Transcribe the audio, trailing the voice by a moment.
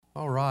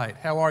All right.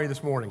 How are you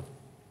this morning?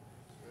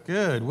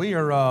 Good. We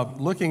are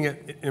looking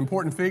at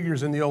important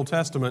figures in the Old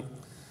Testament,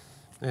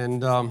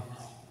 and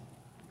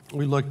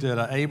we looked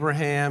at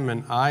Abraham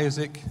and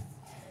Isaac,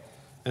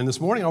 and this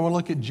morning I want to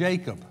look at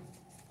Jacob.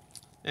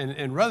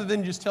 And rather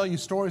than just tell you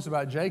stories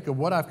about Jacob,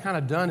 what I've kind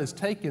of done is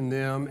taken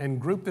them and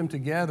grouped them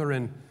together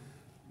in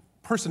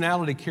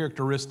personality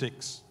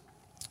characteristics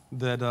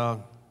that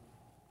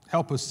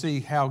help us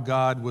see how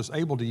God was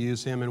able to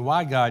use him and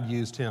why God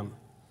used him.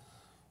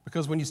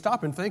 Because when you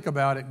stop and think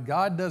about it,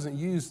 God doesn't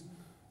use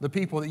the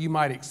people that you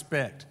might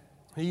expect.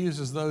 He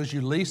uses those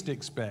you least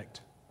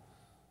expect.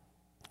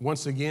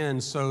 Once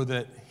again, so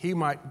that he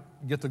might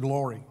get the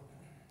glory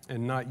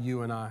and not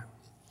you and I.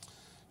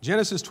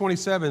 Genesis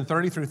 27,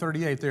 30 through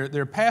 38,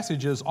 there are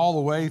passages all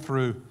the way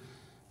through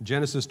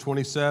Genesis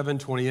 27,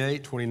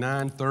 28,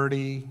 29,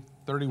 30,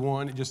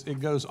 31. It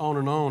goes on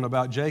and on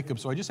about Jacob.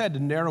 So I just had to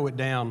narrow it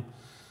down.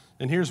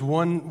 And here's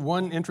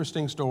one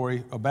interesting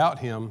story about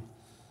him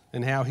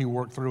and how he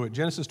worked through it.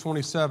 Genesis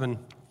 27,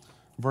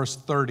 verse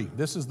 30.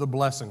 This is the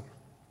blessing.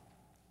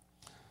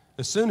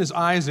 As soon as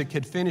Isaac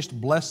had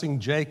finished blessing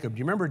Jacob, do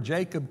you remember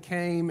Jacob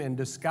came and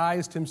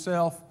disguised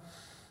himself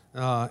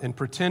and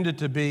pretended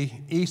to be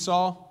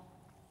Esau?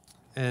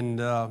 And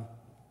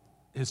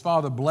his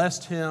father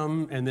blessed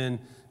him, and then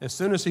as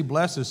soon as he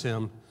blesses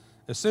him,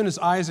 as soon as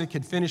Isaac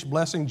had finished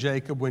blessing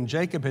Jacob, when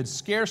Jacob had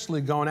scarcely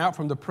gone out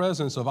from the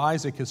presence of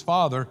Isaac his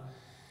father,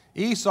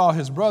 Esau,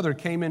 his brother,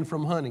 came in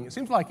from hunting. It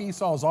seems like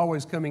Esau is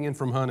always coming in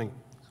from hunting.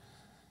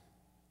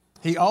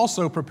 He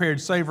also prepared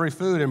savory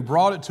food and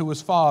brought it to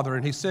his father,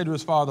 and he said to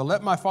his father,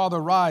 "Let my father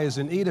rise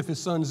and eat of his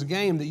son's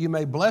game, that you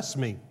may bless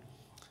me."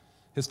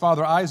 His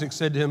father Isaac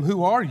said to him,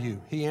 "Who are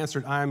you?" He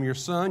answered, "I am your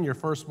son, your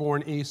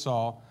firstborn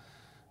Esau."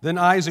 Then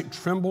Isaac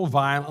trembled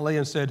violently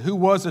and said, "Who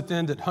was it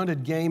then that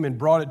hunted game and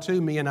brought it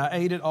to me, and I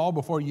ate it all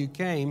before you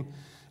came?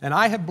 And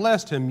I have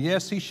blessed him.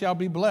 Yes, he shall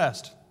be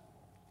blessed."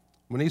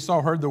 When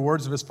Esau heard the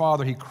words of his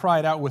father, he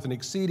cried out with an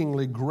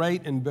exceedingly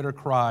great and bitter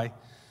cry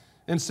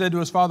and said to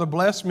his father,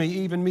 "Bless me,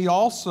 even me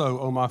also,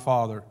 O my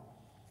father."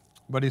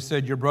 But he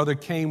said, "Your brother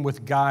came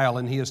with guile,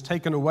 and he has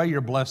taken away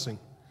your blessing."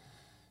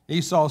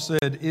 Esau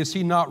said, "Is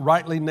he not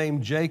rightly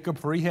named Jacob?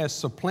 For he has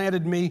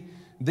supplanted me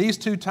these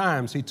 2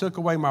 times. He took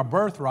away my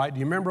birthright."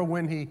 Do you remember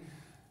when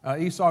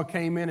Esau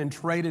came in and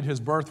traded his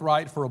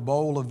birthright for a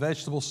bowl of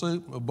vegetable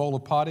soup, a bowl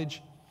of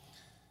pottage?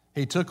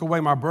 "He took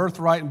away my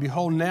birthright, and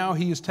behold, now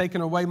he has taken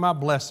away my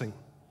blessing."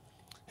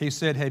 He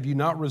said, "Have you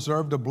not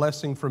reserved a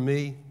blessing for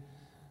me?"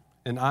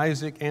 And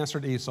Isaac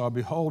answered Esau,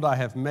 "Behold, I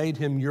have made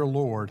him your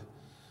lord,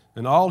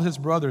 and all his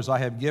brothers I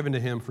have given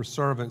to him for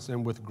servants,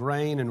 and with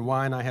grain and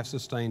wine I have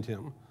sustained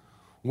him.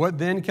 What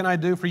then can I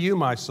do for you,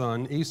 my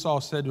son?"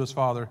 Esau said to his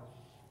father,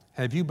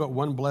 "Have you but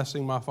one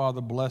blessing, my father?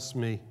 Bless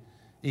me,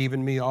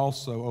 even me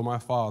also, O my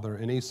father."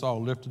 And Esau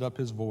lifted up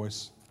his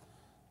voice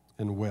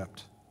and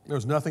wept. There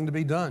was nothing to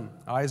be done.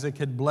 Isaac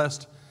had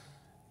blessed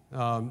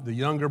the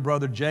younger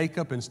brother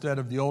Jacob instead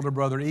of the older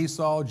brother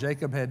Esau.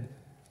 Jacob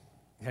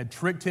had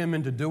tricked him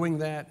into doing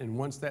that, and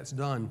once that's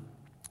done,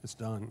 it's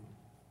done.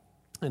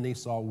 And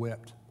Esau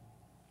wept.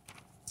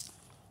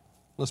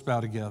 Let's bow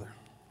together.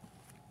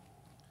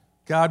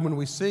 God, when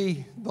we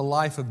see the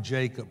life of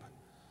Jacob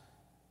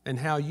and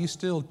how you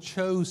still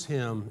chose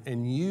him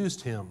and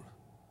used him,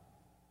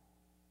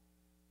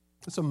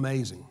 it's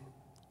amazing.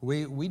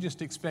 We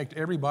just expect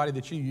everybody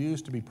that you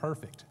use to be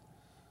perfect.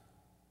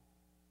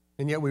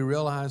 And yet we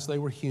realize they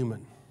were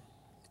human,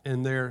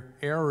 and their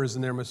errors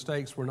and their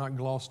mistakes were not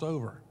glossed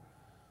over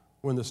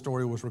when the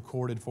story was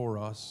recorded for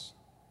us,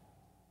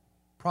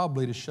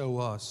 probably to show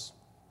us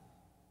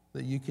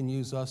that you can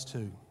use us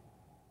too.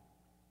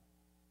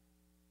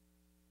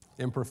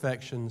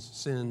 Imperfections,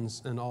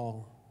 sins, and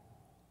all.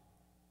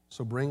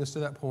 So bring us to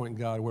that point,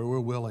 God, where we're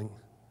willing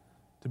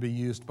to be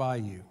used by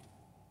you,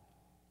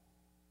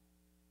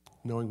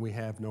 knowing we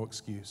have no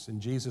excuse.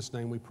 In Jesus'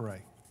 name we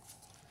pray.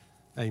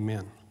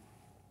 Amen.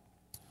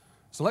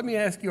 So let me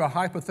ask you a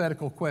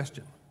hypothetical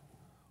question.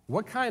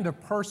 What kind of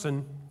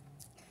person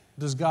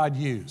does God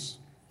use?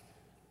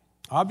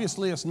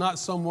 Obviously, it's not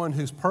someone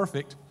who's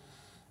perfect.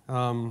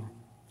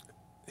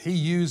 He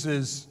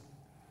uses,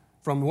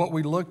 from what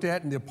we looked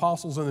at in the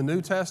apostles in the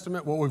New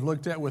Testament, what we've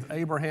looked at with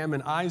Abraham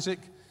and Isaac,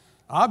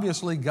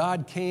 obviously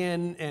God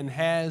can and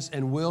has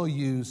and will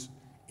use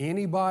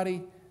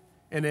anybody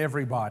and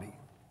everybody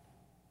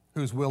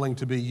who's willing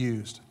to be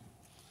used.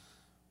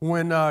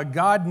 When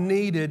God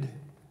needed,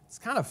 it's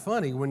kind of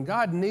funny, when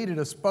God needed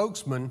a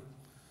spokesman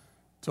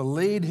to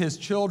lead his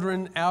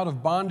children out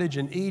of bondage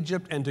in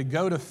Egypt and to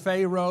go to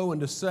Pharaoh and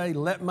to say,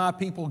 "Let my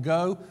people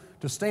go,"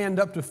 to stand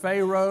up to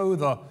Pharaoh,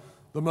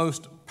 the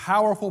most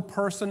powerful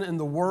person in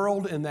the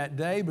world in that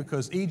day,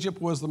 because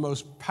Egypt was the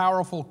most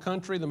powerful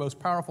country, the most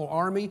powerful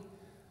army.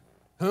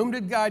 Whom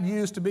did God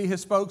use to be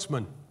his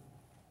spokesman?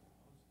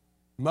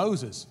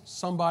 Moses,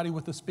 somebody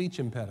with a speech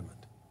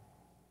impediment,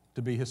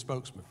 to be his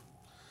spokesman.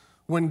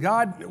 When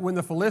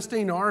the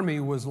Philistine army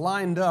was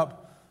lined up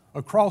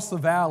across the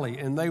valley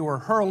and they were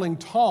hurling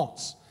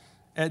taunts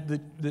at the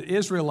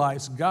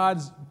Israelites,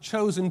 God's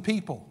chosen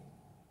people,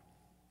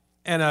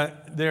 and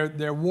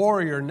their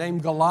warrior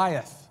named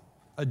Goliath,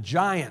 a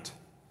giant,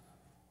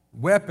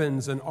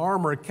 weapons and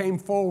armor, came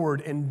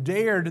forward and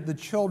dared the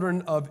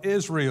children of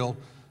Israel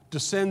to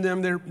send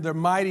them their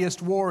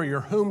mightiest warrior.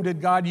 Whom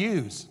did God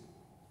use?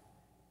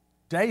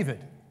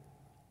 David,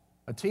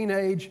 a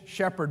teenage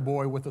shepherd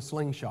boy with a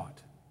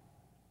slingshot.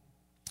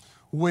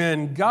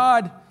 When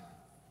God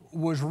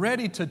was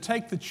ready to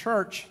take the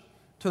church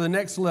to the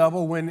next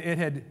level, when it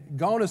had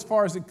gone as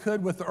far as it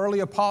could with the early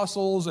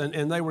apostles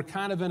and they were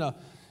kind of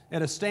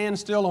at a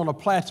standstill on a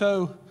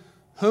plateau,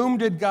 whom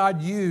did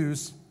God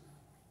use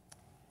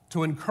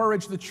to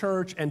encourage the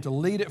church and to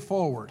lead it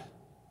forward?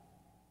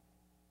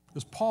 It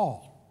was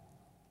Paul,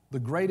 the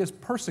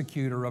greatest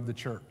persecutor of the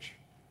church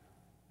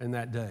in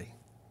that day.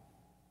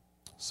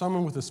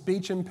 Someone with a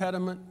speech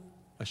impediment,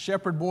 a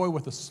shepherd boy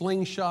with a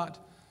slingshot,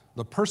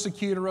 the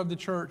persecutor of the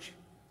church.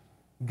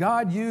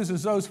 God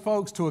uses those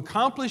folks to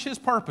accomplish His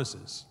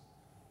purposes,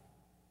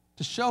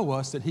 to show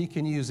us that He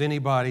can use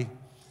anybody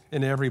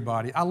and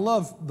everybody. I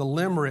love the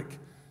limerick,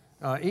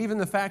 even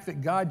the fact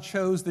that God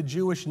chose the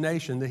Jewish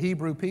nation, the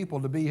Hebrew people,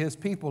 to be His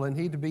people and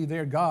He to be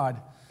their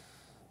God.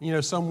 You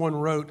know, someone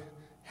wrote,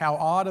 "How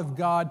odd of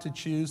God to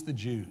choose the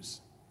Jews."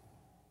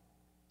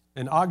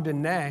 And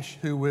Ogden Nash,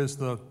 who was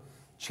the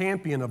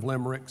champion of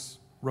limericks,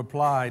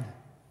 replied,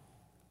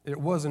 "It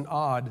wasn't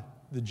odd,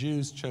 the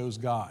Jews chose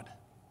God."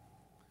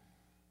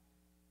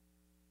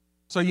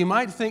 So you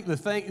might think the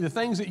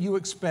things that you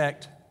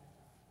expect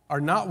are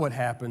not what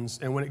happens,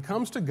 and when it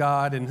comes to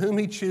God and whom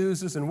He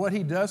chooses and what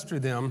He does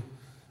through them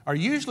are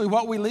usually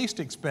what we least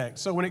expect.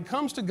 So when it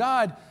comes to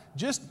God,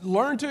 just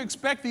learn to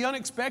expect the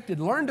unexpected.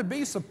 Learn to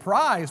be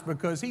surprised,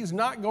 because He's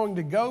not going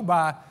to go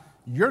by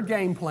your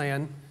game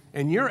plan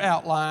and your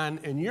outline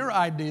and your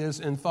ideas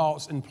and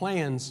thoughts and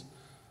plans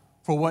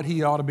for what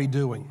He ought to be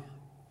doing.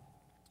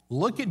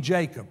 Look at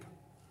Jacob.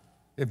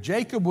 If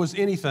Jacob was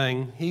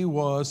anything, he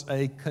was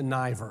a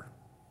conniver.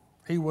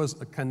 He was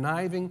a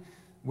conniving,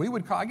 we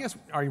would call, I guess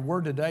our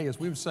word today is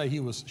we would say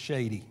he was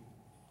shady.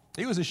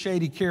 He was a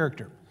shady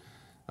character.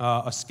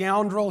 A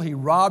scoundrel. He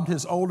robbed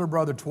his older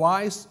brother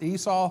twice.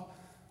 Esau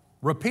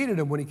repeated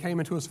him when he came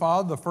into his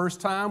father. The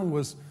first time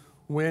was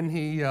when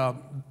he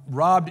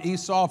robbed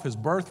Esau of his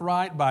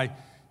birthright by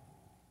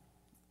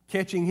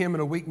catching him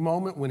in a weak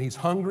moment when he's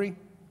hungry.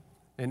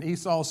 And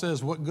Esau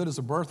says, "What good is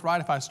a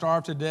birthright if I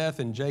starve to death?"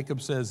 And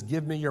Jacob says,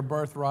 "Give me your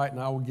birthright and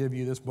I will give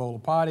you this bowl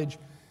of pottage."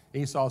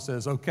 Esau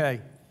says,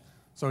 "Okay."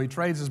 So he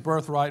trades his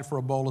birthright for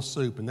a bowl of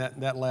soup, and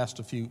that lasts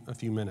a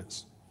few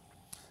minutes.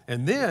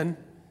 And then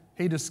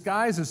he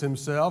disguises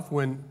himself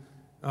when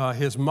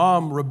his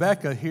mom,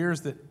 Rebekah,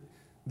 hears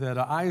that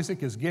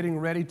Isaac is getting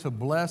ready to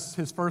bless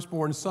his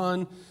firstborn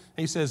son.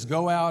 He says,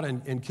 "Go out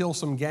and kill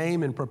some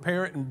game and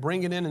prepare it and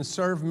bring it in and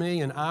serve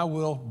me, and I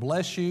will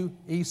bless you,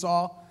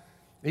 Esau."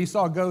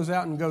 Esau goes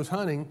out and goes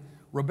hunting.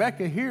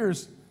 Rebekah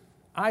hears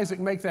Isaac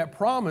make that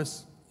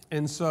promise,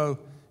 and so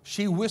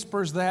she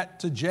whispers that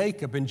to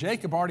Jacob, and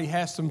Jacob already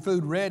has some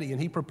food ready, and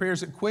he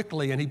prepares it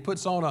quickly, and he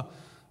puts on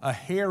a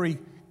hairy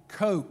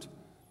coat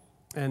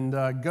and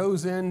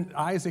goes in.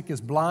 Isaac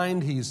is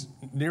blind. He's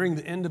nearing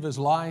the end of his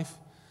life,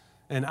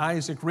 and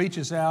Isaac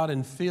reaches out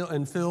and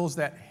feels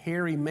that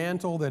hairy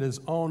mantle that is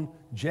on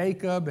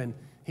Jacob, and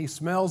he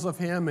smells of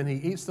him, and he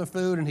eats the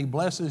food, and he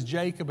blesses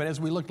Jacob. And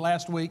as we looked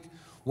last week,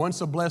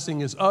 once a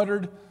blessing is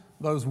uttered,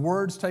 those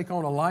words take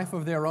on a life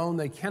of their own.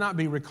 They cannot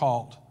be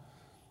recalled.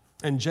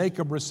 And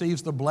Jacob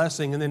receives the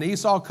blessing. And then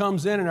Esau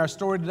comes in our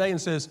story today and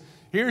says,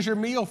 "Here's your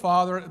meal,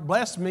 Father.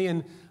 Bless me."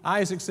 And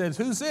Isaac says,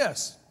 "Who's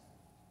this?"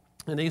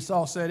 And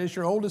Esau said, "It's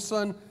your oldest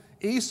son,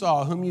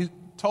 Esau, whom you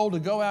told to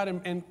go out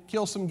and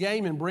kill some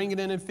game and bring it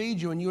in and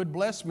feed you, and you would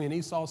bless me." And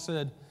Esau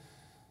said,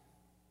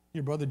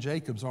 "Your brother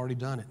Jacob's already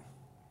done it.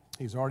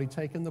 He's already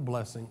taken the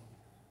blessing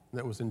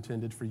that was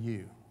intended for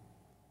you."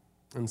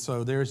 And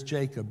so there's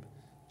Jacob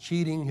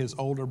cheating his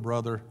older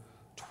brother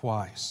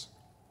twice.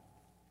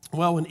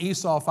 Well, when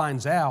Esau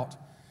finds out,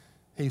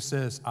 he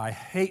says, "I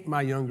hate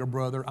my younger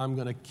brother. I'm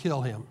going to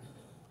kill him."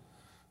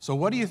 So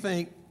what do you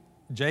think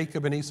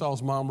Jacob and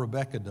Esau's mom,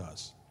 Rebekah,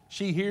 does?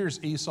 She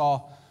hears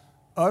Esau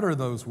utter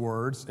those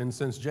words, and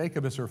since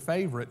Jacob is her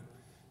favorite,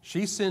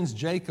 she sends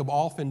Jacob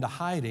off into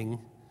hiding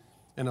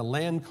in a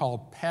land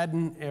called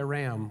Paddan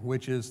Aram,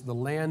 which is the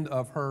land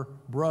of her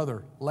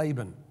brother,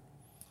 Laban.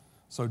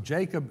 So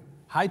Jacob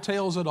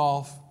hightails it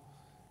off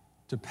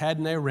to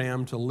Paddan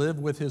Aram to live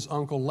with his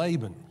uncle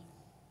Laban.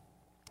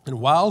 And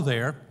while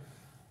there,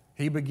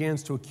 he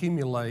begins to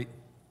accumulate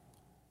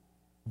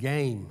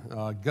game,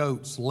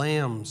 goats,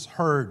 lambs,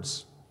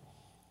 herds.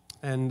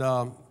 And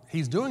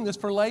he's doing this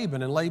for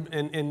Laban.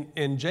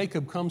 And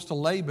Jacob comes to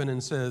Laban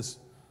and says,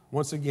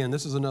 once again,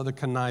 this is another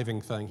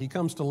conniving thing. He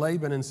comes to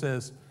Laban and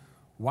says,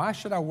 "Why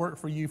should I work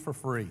for you for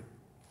free?"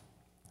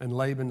 And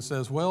Laban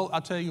says, "Well,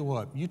 I'll tell you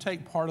what, you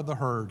take part of the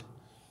herd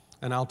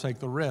and I'll take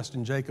the rest."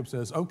 And Jacob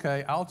says,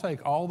 "Okay, I'll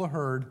take all the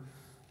herd,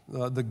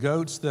 the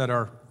goats that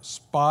are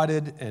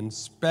spotted and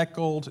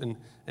speckled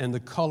and the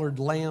colored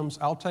lambs,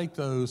 I'll take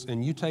those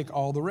and you take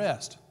all the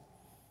rest."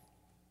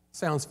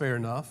 Sounds fair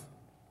enough.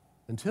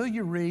 until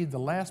you read the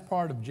last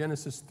part of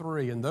Genesis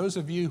 3. And those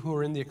of you who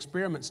are in the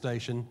experiment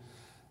station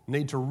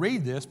need to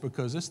read this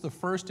because it's the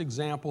first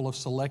example of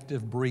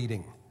selective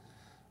breeding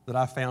that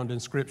I found in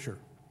Scripture.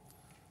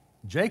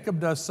 Jacob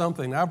does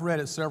something, I've read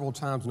it several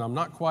times, and I'm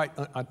not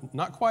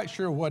quite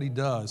sure what he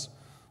does,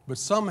 but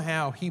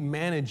somehow he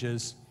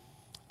manages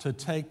to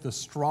take the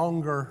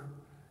stronger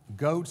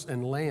goats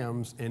and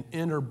lambs and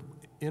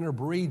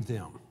interbreed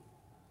them.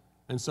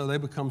 And so they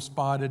become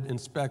spotted and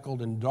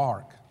speckled and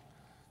dark.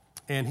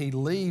 And he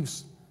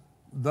leaves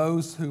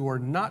those who are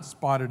not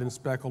spotted and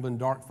speckled and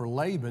dark for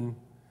Laban.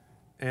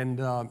 And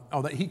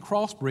he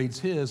crossbreeds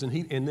his,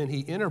 and then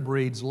he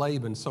interbreeds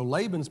Laban. So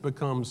Laban's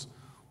becomes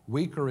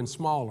weaker and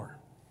smaller,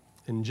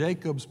 and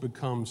Jacob's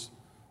becomes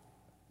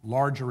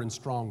larger and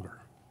stronger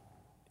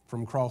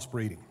from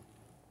crossbreeding.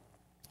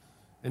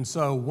 And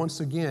so once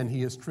again,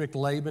 he has tricked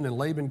Laban, and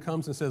Laban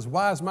comes and says,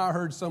 "Why is my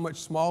herd so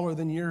much smaller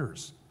than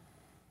yours?"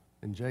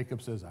 And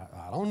Jacob says,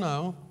 I don't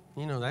know.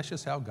 That's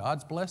just how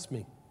God's blessed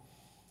me.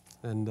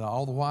 And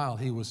all the while,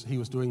 he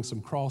was doing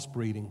some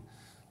crossbreeding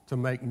to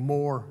make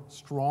more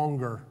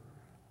stronger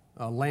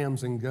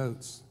lambs and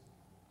goats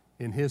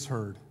in his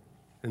herd,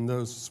 and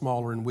those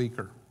smaller and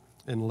weaker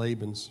in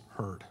Laban's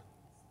herd.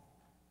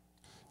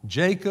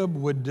 Jacob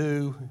would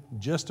do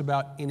just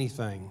about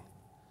anything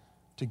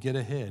to get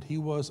ahead. He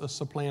was a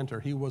supplanter.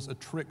 He was a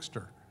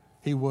trickster.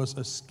 He was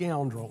a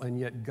scoundrel, and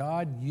yet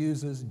God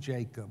uses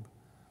Jacob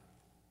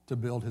to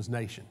build his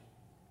nation.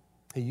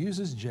 He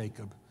uses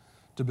Jacob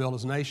to build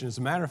his nation. As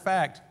a matter of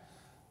fact,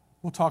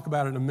 we'll talk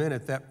about it in a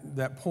minute,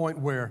 that point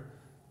where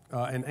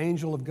an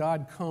angel of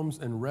God comes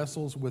and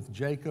wrestles with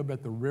Jacob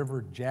at the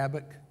river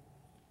Jabbok,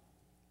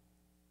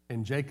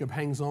 and Jacob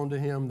hangs on to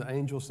him. The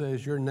angel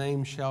says, "Your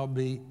name shall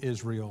be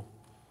Israel,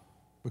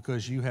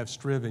 because you have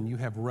striven, you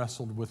have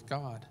wrestled with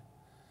God."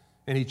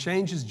 And he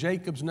changes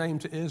Jacob's name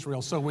to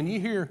Israel. So when you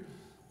hear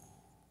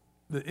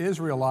the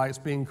Israelites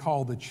being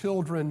called the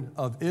children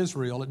of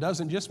Israel, it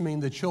doesn't just mean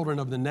the children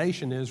of the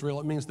nation Israel,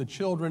 it means the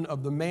children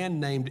of the man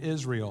named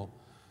Israel,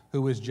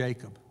 who is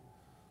Jacob.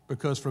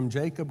 Because from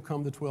Jacob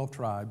come the 12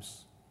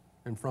 tribes,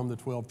 and from the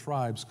 12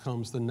 tribes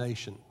comes the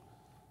nation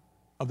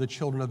of the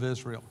children of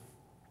Israel,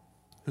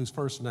 whose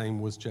first name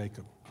was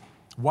Jacob.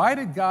 Why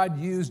did God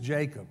use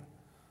Jacob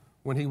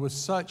when he was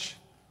such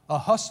a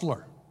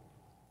hustler,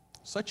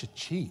 such a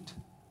cheat?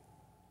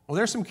 Well,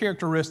 there's some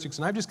characteristics,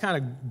 and I've just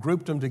kind of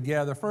grouped them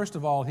together. First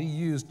of all, he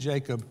used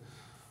Jacob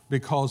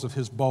because of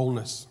his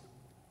boldness.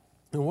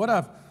 And what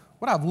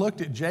I've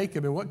looked at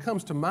Jacob, and what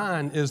comes to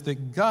mind is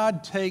that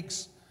God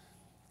takes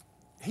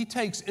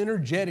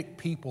energetic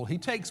people, he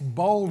takes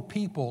bold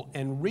people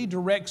and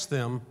redirects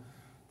them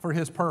for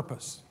his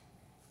purpose.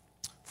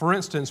 For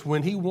instance,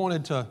 when he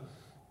wanted to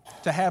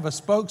have a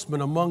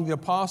spokesman among the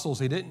apostles,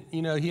 he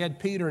had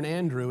Peter and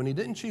Andrew, and he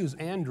didn't choose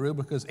Andrew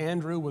because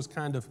Andrew was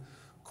kind of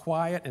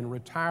quiet and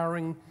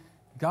retiring.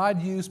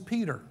 God used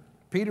Peter.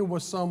 Peter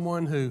was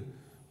someone who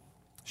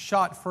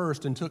shot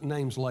first and took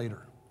names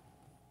later.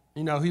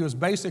 He was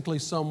basically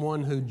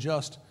someone who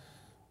just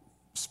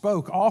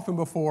spoke often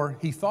before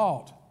he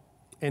thought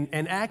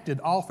and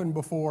acted often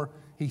before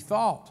he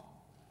thought.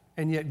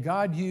 And yet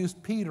God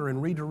used Peter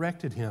and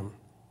redirected him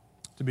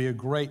to be a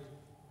great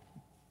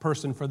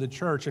person for the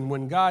church. And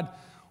when God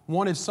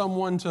wanted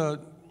someone to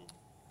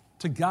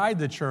guide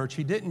the church,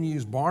 he didn't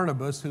use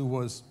Barnabas, who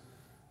was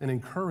an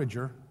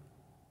encourager.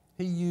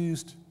 He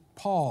used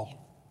Paul,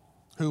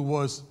 who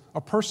was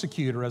a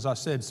persecutor, as I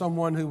said,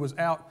 someone who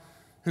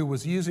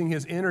was using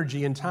his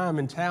energy and time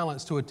and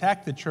talents to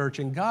attack the church.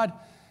 And God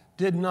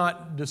did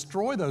not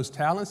destroy those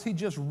talents. He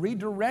just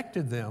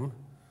redirected them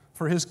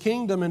for his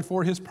kingdom and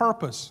for his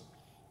purpose.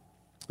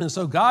 And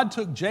so God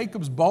took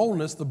Jacob's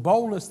boldness, the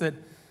boldness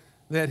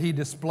that he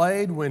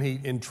displayed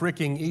in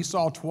tricking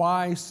Esau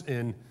twice,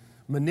 in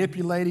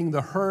manipulating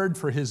the herd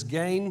for his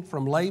gain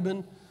from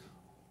Laban,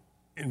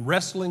 in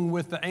wrestling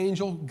with the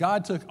angel.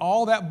 God took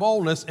all that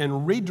boldness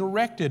and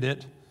redirected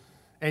it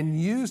and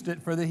used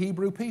it for the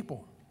Hebrew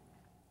people.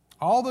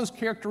 All those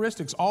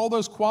characteristics, all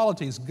those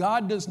qualities,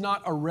 God does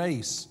not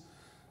erase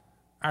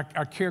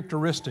our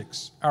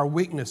characteristics, our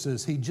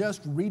weaknesses. He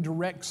just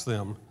redirects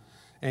them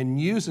and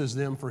uses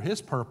them for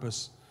his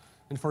purpose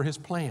and for his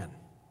plan.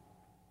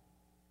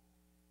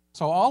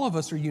 So all of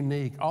us are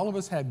unique. All of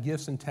us have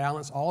gifts and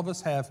talents. All of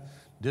us have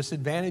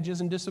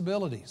disadvantages and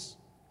disabilities,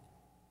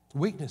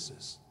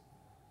 weaknesses.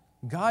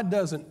 God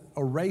doesn't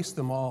erase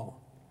them all,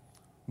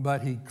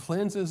 but he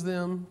cleanses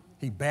them,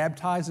 he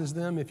baptizes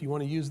them, if you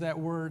want to use that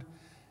word,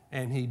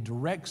 and he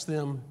directs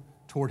them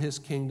toward his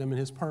kingdom and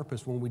his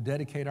purpose when we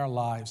dedicate our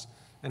lives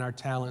and our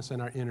talents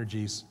and our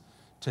energies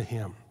to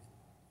him.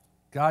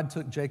 God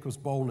took Jacob's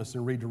boldness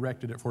and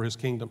redirected it for his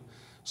kingdom.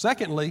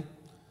 Secondly,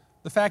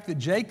 the fact that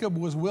Jacob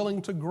was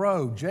willing to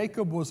grow.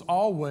 Jacob was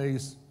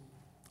always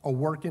a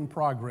work in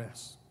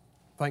progress.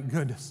 Thank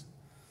goodness.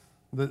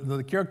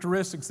 The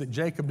characteristics that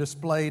Jacob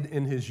displayed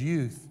in his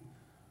youth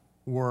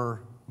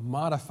were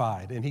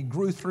modified, and he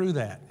grew through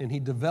that, and he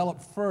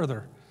developed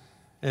further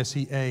as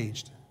he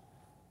aged,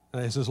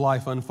 as his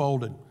life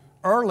unfolded.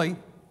 Early,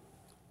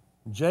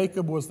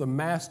 Jacob was the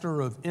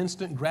master of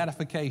instant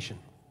gratification.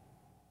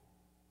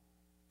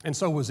 And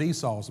so was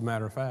Esau, as a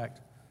matter of fact.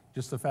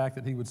 Just the fact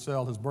that he would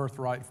sell his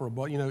birthright for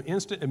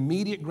instant,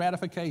 immediate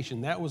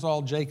gratification. That was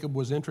all Jacob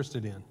was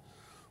interested in.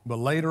 But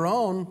later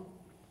on,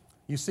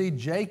 you see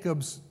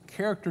Jacob's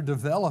character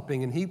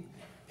developing, and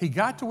he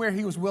got to where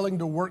he was willing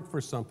to work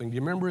for something. Do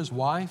you remember his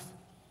wife?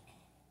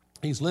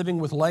 He's living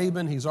with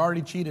Laban. He's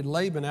already cheated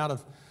Laban out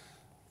of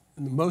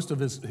most of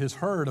his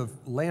herd of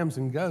lambs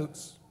and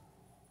goats.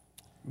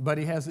 But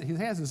he has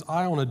his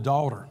eye on a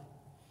daughter.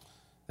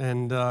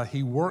 And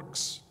he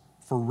works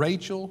for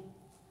Rachel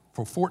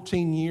for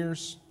 14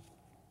 years.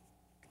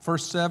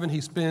 First 7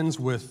 he spends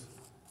with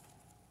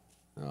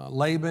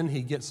Laban.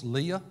 He gets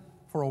Leah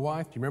for a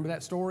wife. Do you remember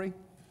that story?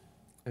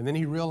 And then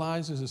he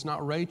realizes it's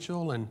not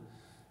Rachel.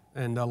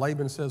 And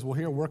Laban says, well,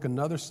 here, work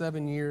another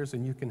 7 years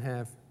and you can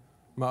have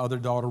my other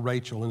daughter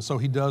Rachel. And so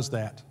he does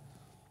that.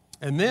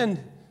 And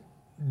then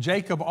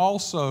Jacob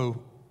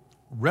also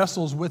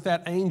wrestles with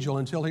that angel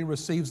until he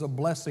receives a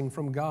blessing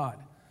from God.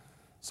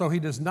 So he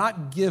does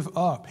not give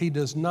up. He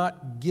does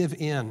not give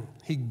in.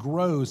 He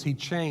grows. He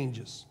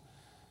changes.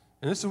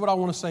 And this is what I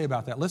want to say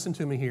about that. Listen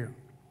to me here.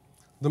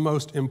 The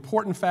most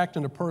important fact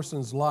in a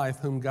person's life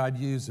whom God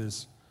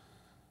uses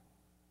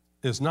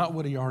is not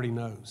what he already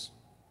knows.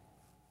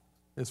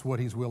 It's what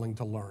he's willing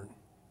to learn.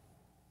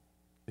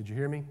 Did you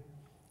hear me?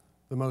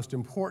 The most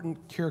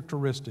important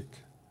characteristic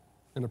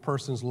in a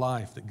person's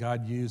life that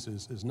God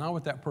uses is not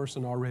what that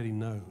person already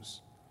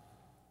knows,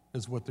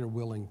 is what they're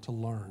willing to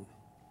learn.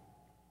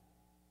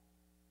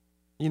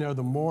 You know,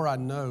 the more I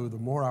know, the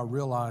more I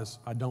realize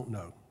I don't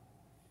know.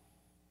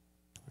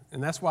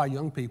 And that's why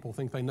young people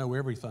think they know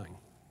everything,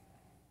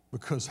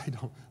 because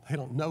they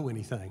don't know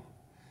anything.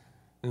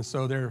 And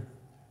so their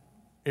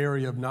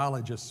area of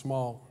knowledge is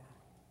small.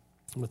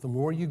 But the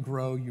more you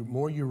grow, the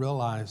more you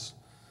realize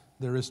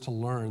there is to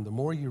learn, the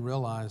more you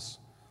realize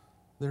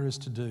there is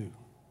to do.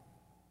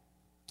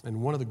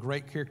 And one of the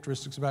great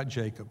characteristics about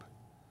Jacob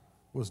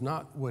was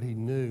not what he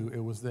knew,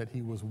 it was that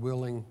he was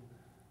willing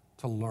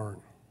to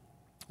learn.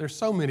 There's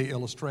so many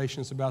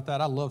illustrations about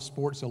that. I love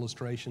sports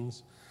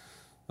illustrations.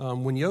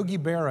 When Yogi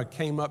Berra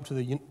came up to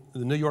the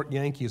New York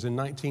Yankees in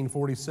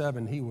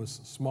 1947, he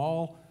was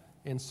small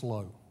and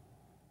slow.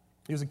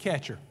 He was a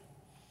catcher.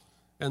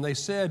 And they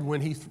said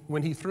when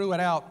he threw it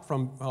out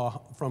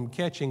from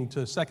catching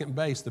to second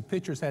base, the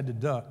pitchers had to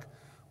duck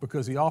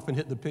because he often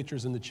hit the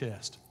pitchers in the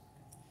chest.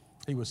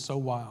 He was so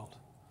wild.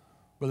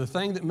 But the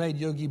thing that made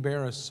Yogi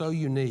Berra so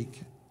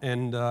unique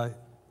and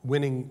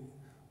winning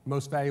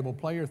Most Valuable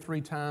Player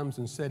 3 times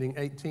and setting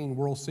 18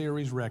 World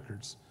Series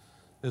records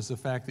is the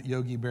fact that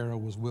Yogi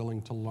Berra was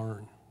willing to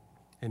learn.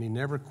 And he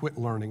never quit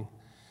learning,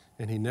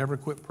 and he never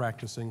quit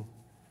practicing,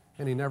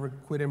 and he never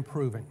quit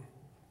improving.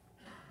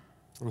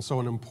 And so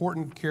an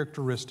important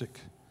characteristic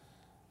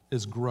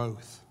is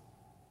growth,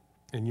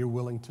 and you're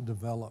willing to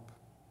develop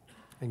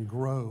and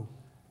grow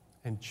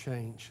and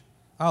change.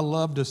 I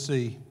love to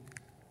see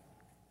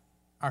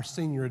our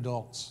senior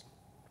adults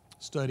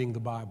studying the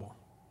Bible.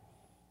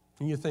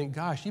 And you think,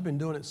 gosh, you've been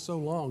doing it so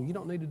long, you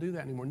don't need to do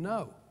that anymore.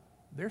 No,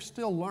 they're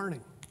still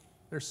learning.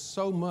 There's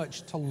so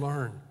much to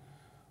learn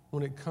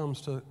when it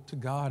comes to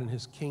God and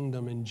His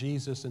kingdom and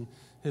Jesus and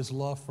His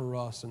love for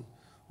us and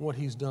what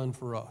He's done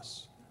for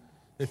us.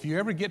 If you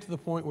ever get to the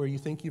point where you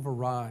think you've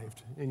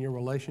arrived in your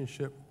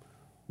relationship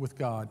with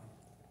God,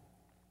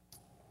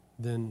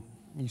 then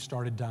you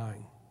started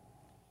dying.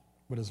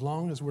 But as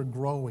long as we're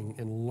growing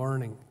and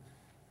learning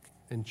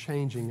and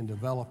changing and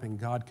developing,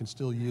 God can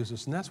still use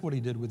us. And that's what He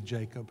did with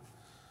Jacob,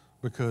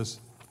 because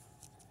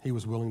he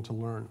was willing to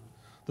learn.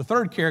 The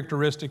third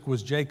characteristic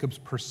was Jacob's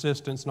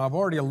persistence, and I've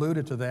already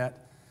alluded to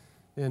that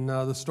in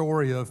the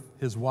story of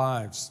his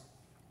wives.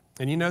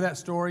 And you know that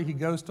story? He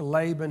goes to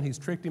Laban, he's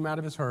tricked him out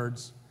of his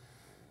herds,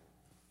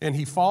 and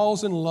he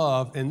falls in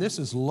love, and this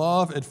is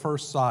love at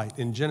first sight.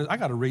 In Genesis, I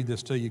got to read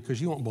this to you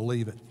because you won't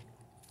believe it.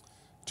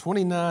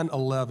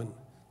 29:11,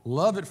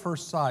 love at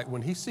first sight.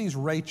 When he sees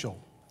Rachel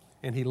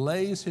and he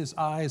lays his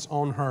eyes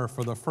on her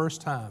for the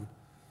first time,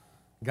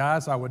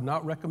 guys, I would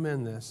not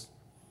recommend this,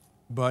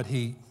 but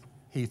he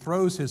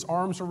throws his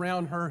arms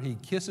around her, he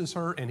kisses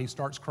her, and he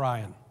starts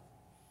crying.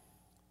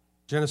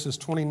 Genesis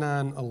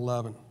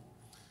 29:11.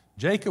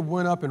 Jacob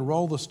went up and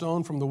rolled the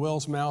stone from the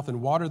well's mouth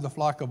and watered the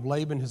flock of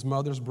Laban, his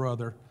mother's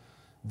brother.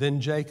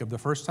 Then Jacob, the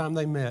first time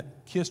they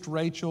met, kissed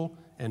Rachel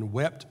and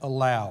wept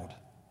aloud.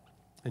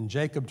 And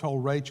Jacob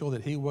told Rachel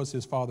that he was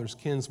his father's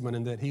kinsman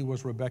and that he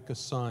was Rebekah's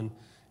son.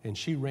 And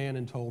she ran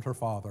and told her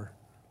father,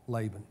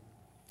 Laban.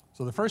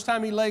 So the first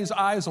time he lays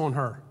eyes on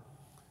her,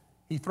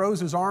 he throws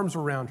his arms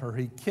around her,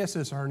 he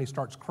kisses her, and he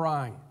starts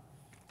crying.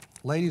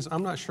 Ladies,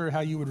 I'm not sure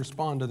how you would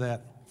respond to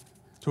that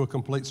to a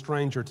complete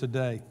stranger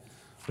today.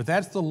 But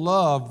that's the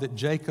love that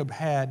Jacob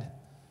had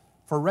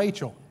for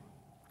Rachel.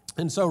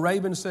 And so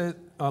Laban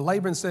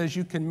says,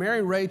 you can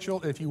marry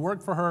Rachel if you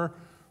work for her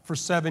for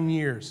 7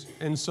 years.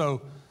 And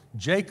so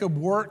Jacob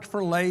worked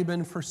for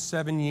Laban for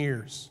 7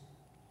 years.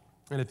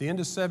 And at the end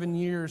of 7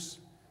 years,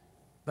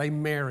 they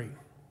marry.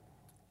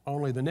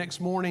 Only the next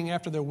morning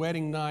after their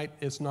wedding night,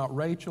 it's not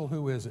Rachel.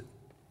 Who is it?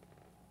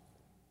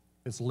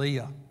 It's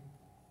Leah.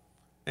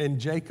 And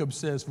Jacob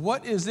says,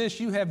 "What is this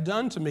you have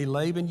done to me,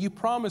 Laban? You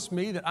promised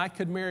me that I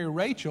could marry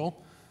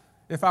Rachel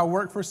if I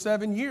worked for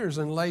 7 years."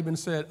 And Laban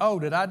said, "Oh,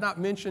 did I not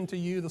mention to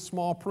you the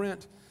small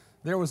print?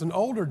 There was an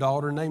older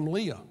daughter named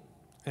Leah.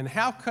 And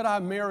how could I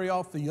marry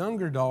off the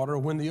younger daughter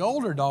when the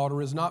older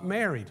daughter is not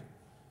married?"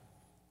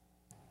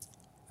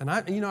 And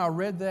I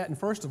read that, and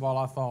first of all,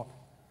 I thought,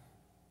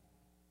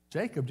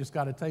 Jacob just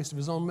got a taste of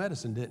his own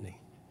medicine, didn't he?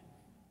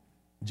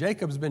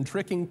 Jacob's been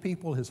tricking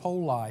people his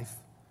whole life,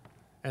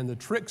 and the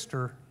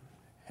trickster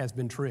has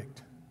been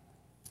tricked.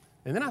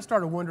 And then I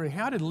started wondering,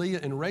 how did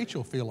Leah and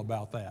Rachel feel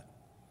about that?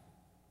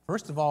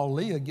 First of all,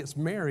 Leah gets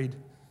married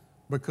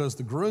because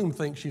the groom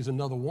thinks she's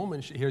another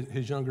woman,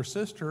 his younger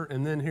sister,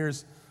 and then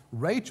here's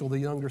Rachel, the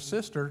younger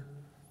sister,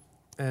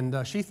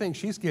 and she thinks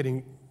she's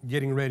getting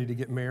ready to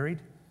get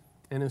married,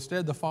 and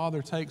instead the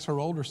father takes her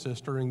older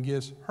sister and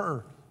gives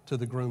her to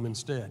the groom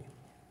instead.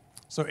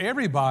 So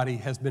everybody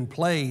has been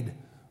played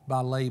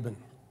by Laban.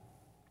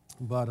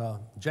 But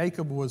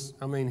Jacob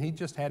he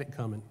just had it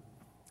coming.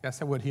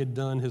 That's what he had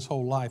done his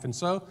whole life. And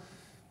so,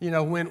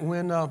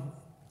 when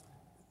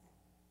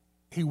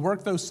he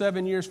worked those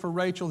 7 years for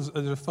Rachel,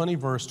 there's a funny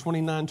verse,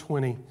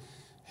 29:20.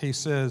 He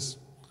says,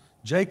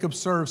 Jacob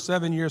served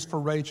 7 years for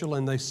Rachel,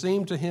 and they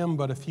seemed to him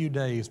but a few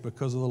days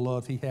because of the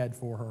love he had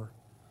for her.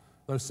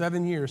 Those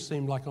 7 years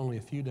seemed like only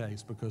a few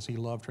days because he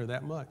loved her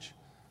that much.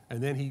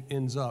 And then he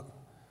ends up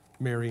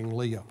marrying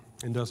Leah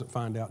and doesn't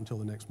find out until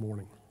the next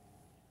morning.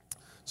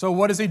 So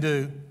what does he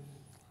do?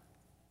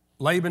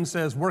 Laban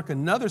says, "Work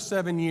another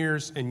 7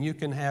 years and you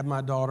can have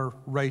my daughter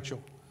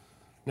Rachel."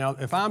 Now,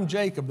 if I'm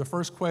Jacob, the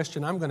first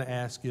question I'm going to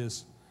ask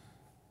is,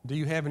 do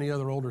you have any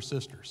other older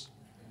sisters?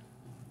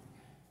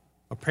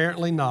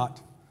 Apparently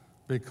not,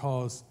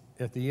 because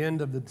at the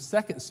end of the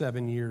second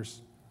 7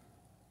 years,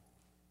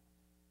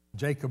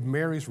 Jacob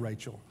marries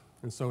Rachel.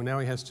 And so now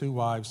he has 2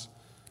 wives.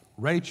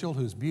 Rachel,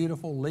 who's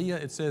beautiful. Leah,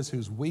 it says,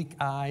 who's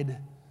weak-eyed.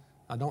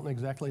 I don't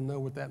exactly know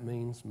what that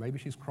means. Maybe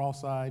she's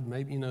cross-eyed.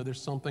 Maybe,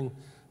 there's something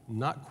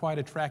not quite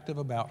attractive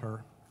about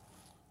her.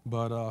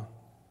 But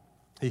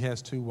he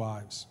has 2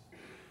 wives.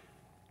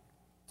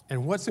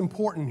 And what's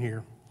important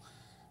here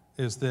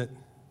is that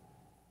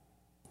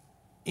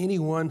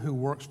anyone who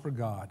works for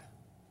God,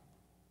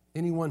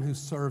 anyone who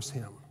serves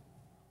Him,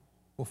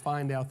 will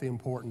find out the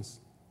importance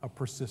of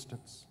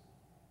persistence,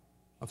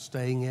 of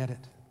staying at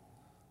it.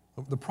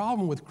 The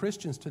problem with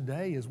Christians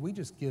today is we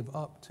just give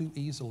up too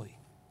easily.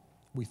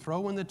 We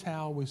throw in the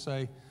towel, we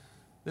say,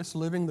 this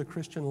living the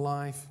Christian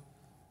life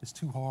is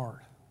too hard.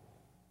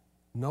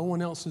 No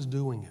one else is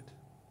doing it.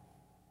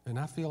 And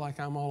I feel like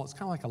it's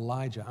kind of like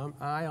Elijah.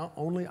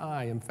 Only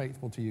I am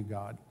faithful to you,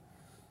 God.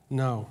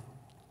 No.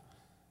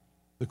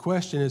 The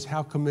question is,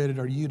 how committed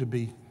are you to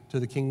be to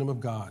the kingdom of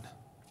God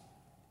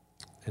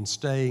and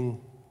staying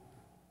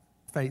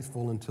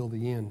faithful until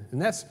the end?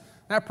 And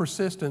that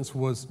persistence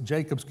was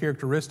Jacob's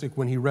characteristic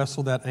when he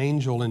wrestled that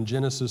angel in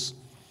Genesis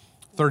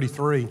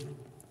 33.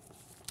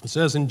 It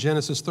says in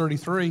Genesis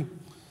 33,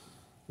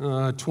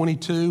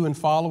 22 and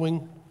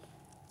following,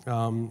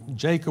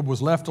 Jacob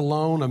was left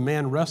alone. A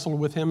man wrestled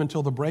with him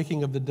until the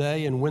breaking of the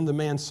day, and when the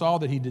man saw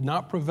that he did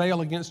not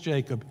prevail against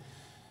Jacob,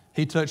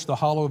 he touched the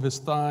hollow of his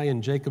thigh,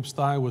 and Jacob's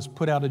thigh was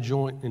put out of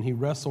joint, and he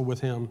wrestled with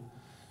him.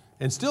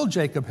 And still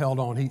Jacob held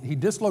on. He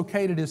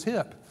dislocated his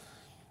hip.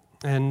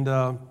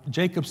 And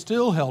Jacob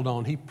still held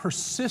on. He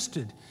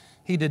persisted.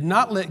 He did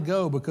not let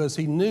go because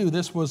he knew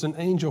this was an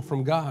angel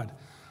from God.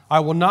 "I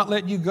will not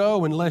let you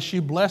go unless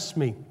you bless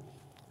me."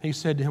 He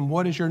said to him,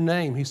 "What is your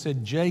name?" He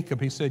said,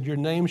 "Jacob." He said, "Your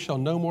name shall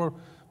no more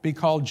be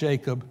called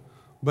Jacob,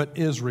 but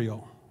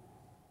Israel.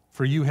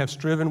 For you have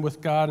striven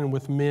with God and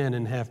with men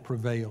and have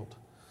prevailed."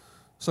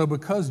 So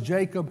because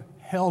Jacob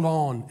held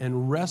on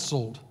and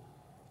wrestled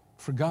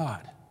for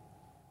God,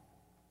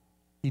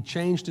 he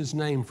changed his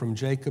name from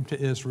Jacob to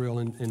Israel,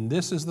 and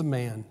this is the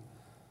man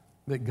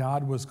that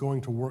God was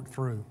going to work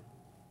through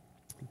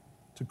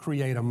to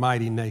create a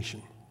mighty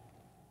nation.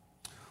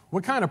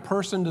 What kind of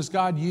person does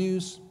God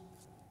use?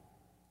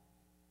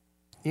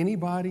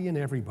 Anybody and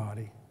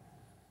everybody.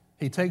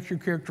 He takes your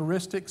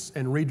characteristics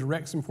and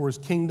redirects them for His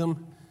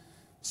kingdom.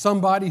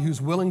 Somebody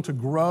who's willing to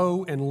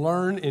grow and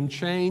learn and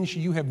change.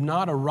 You have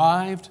not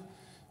arrived.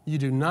 You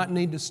do not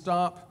need to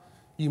stop.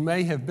 You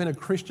may have been a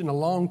Christian a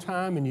long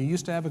time and you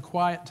used to have a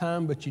quiet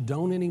time, but you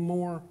don't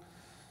anymore.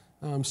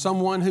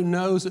 Someone who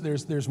knows that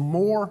there's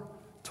more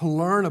to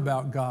learn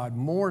about God,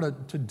 more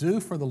to do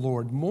for the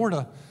Lord,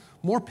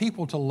 more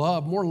people to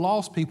love, more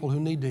lost people who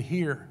need to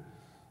hear,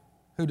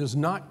 who does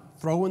not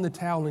throw in the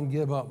towel and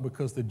give up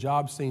because the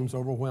job seems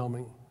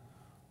overwhelming,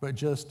 but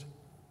just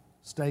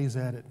stays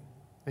at it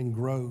and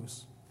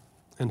grows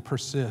and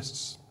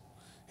persists.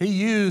 He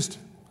used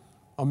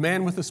a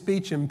man with a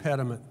speech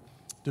impediment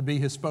to be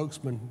his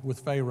spokesman with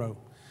Pharaoh.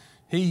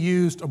 He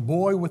used a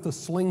boy with a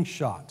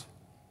slingshot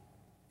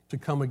to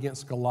come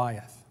against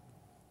Goliath.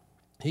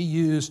 He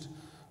used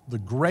the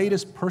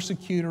greatest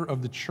persecutor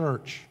of the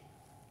church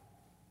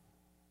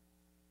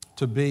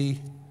to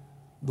be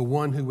the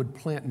one who would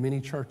plant many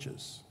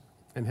churches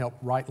and help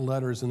write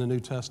letters in the New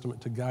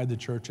Testament to guide the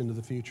church into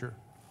the future.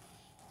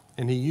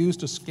 And he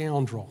used a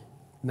scoundrel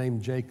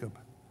named Jacob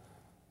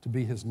to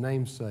be his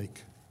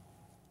namesake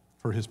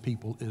for his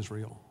people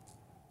Israel.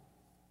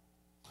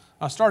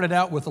 I started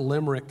out with a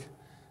limerick,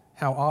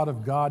 how odd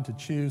of God to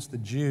choose the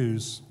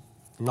Jews.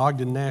 And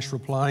Ogden Nash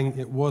replying,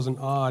 it wasn't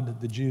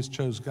odd, the Jews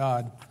chose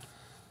God.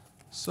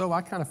 So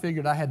I kind of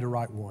figured I had to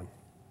write one.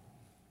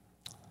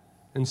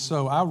 And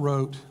so I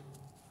wrote,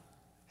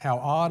 how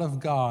odd of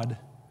God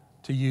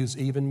to use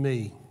even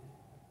me.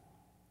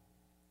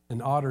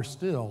 And odder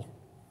still,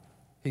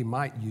 he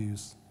might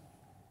use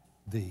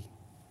thee.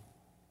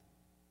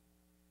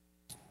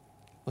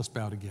 Let's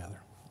bow together.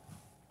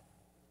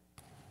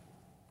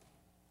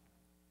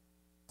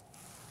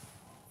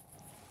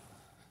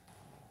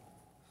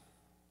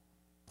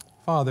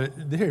 Father,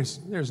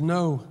 there's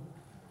no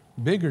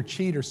bigger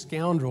cheat or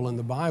scoundrel in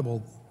the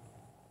Bible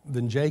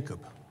than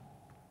Jacob.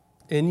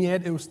 And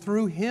yet it was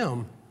through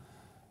him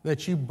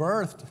that you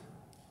birthed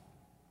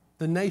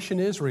the nation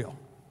Israel.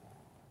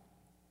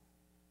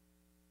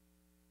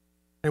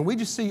 And we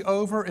just see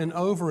over and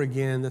over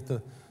again that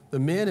the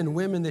men and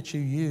women that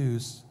you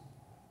use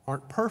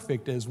aren't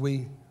perfect as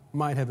we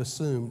might have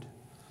assumed.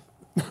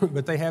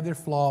 But they have their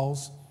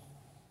flaws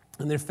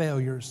and their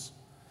failures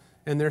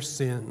and their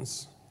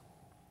sins.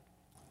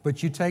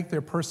 But you take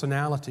their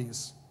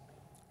personalities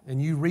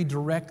and you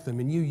redirect them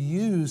and you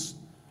use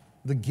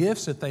the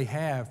gifts that they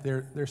have,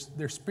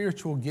 their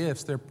spiritual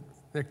gifts,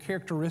 their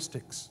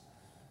characteristics,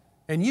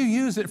 and you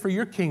use it for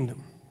your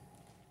kingdom.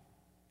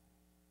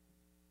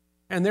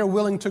 And they're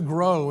willing to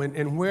grow,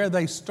 and where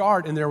they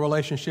start in their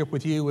relationship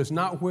with you is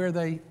not where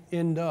they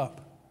end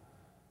up.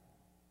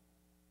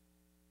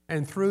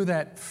 And through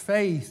that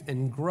faith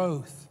and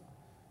growth,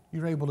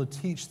 you're able to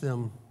teach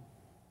them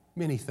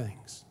many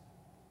things.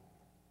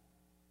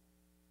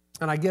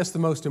 And I guess the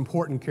most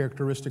important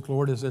characteristic,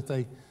 Lord, is that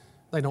they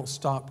don't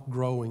stop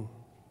growing,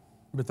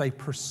 but they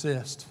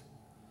persist.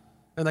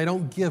 And they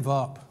don't give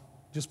up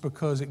just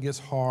because it gets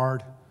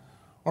hard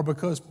or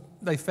because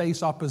they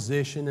face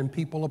opposition and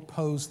people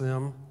oppose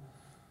them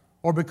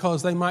or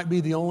because they might be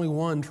the only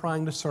one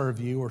trying to serve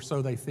you, or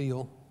so they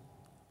feel.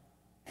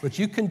 But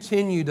you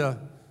continue to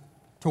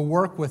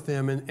work with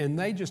them, and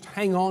they just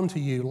hang on to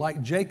you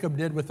like Jacob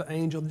did with the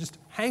angel. Just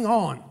hang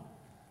on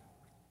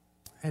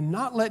and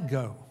not let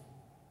go.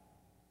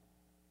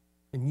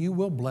 And you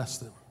will bless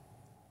them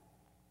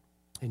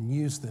and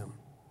use them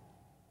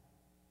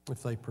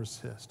if they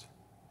persist.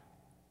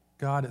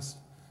 God, it's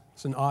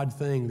an odd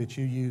thing that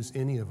you use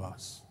any of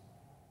us.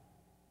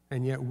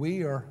 And yet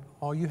we are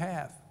all you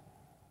have.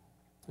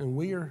 And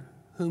we are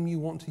whom you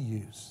want to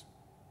use.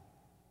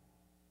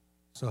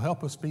 So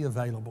help us be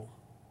available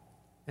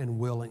and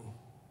willing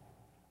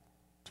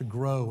to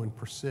grow and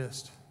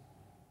persist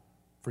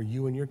for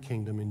you and your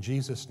kingdom. In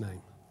Jesus'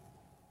 name,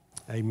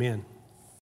 amen.